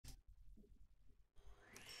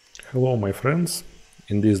Hello my friends,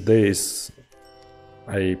 in these days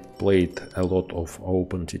I played a lot of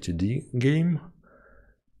OpenTTD game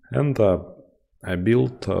and I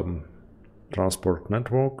built transport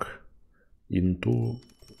network into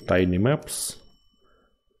tiny maps.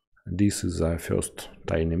 This is our first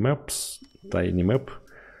tiny map,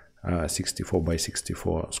 64 by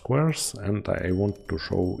 64 squares, and I want to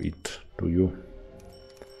show it to you.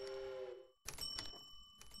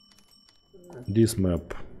 This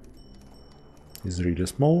map is really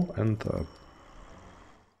small and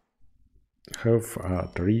have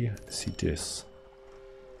 3 cities.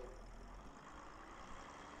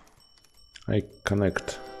 I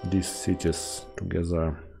connect these cities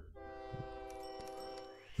together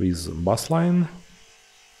with bus line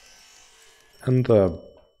and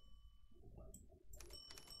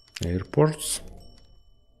airports,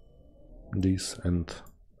 this and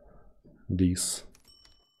this.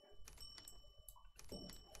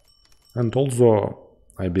 And also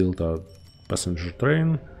I built a passenger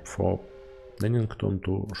train for Dennington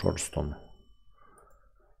to Shoreston.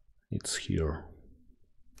 It's here.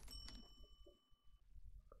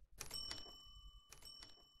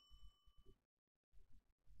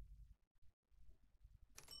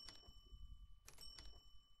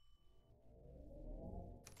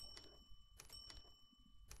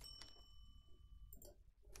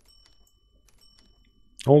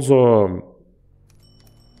 Also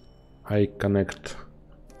I connect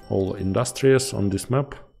all industries on this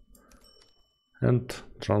map and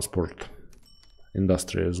transport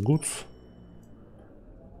industrial goods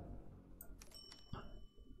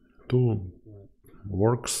to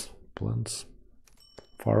works, plants,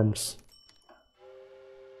 farms.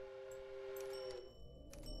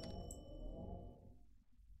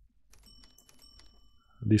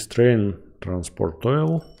 This train transport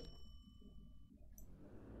oil.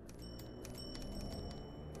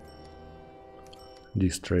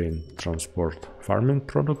 This train transport farming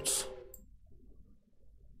products.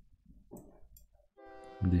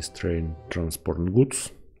 This train transport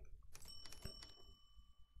goods.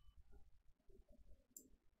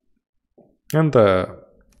 And I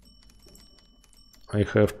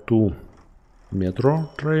have 2 metro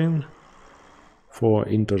train for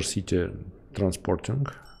intercity transporting,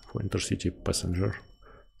 for intercity passenger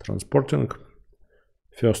transporting.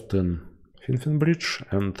 First in Finfinbridge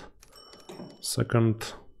and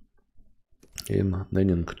second in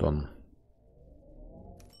Dennington.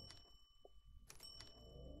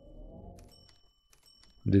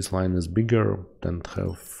 This line is bigger and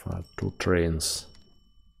have 2 trains.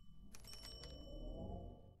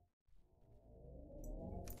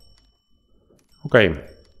 Okay,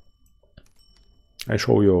 I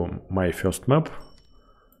show you my first map.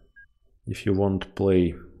 If you want to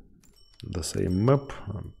play the same map,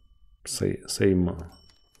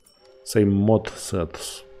 same mod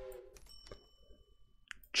sets,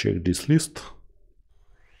 check this list.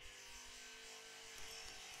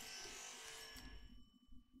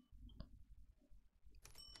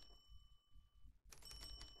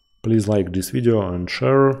 Please like this video and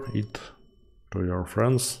share it to your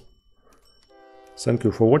friends. Thank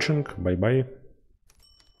you for watching, bye bye.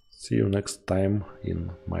 See you next time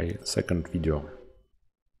in my second video.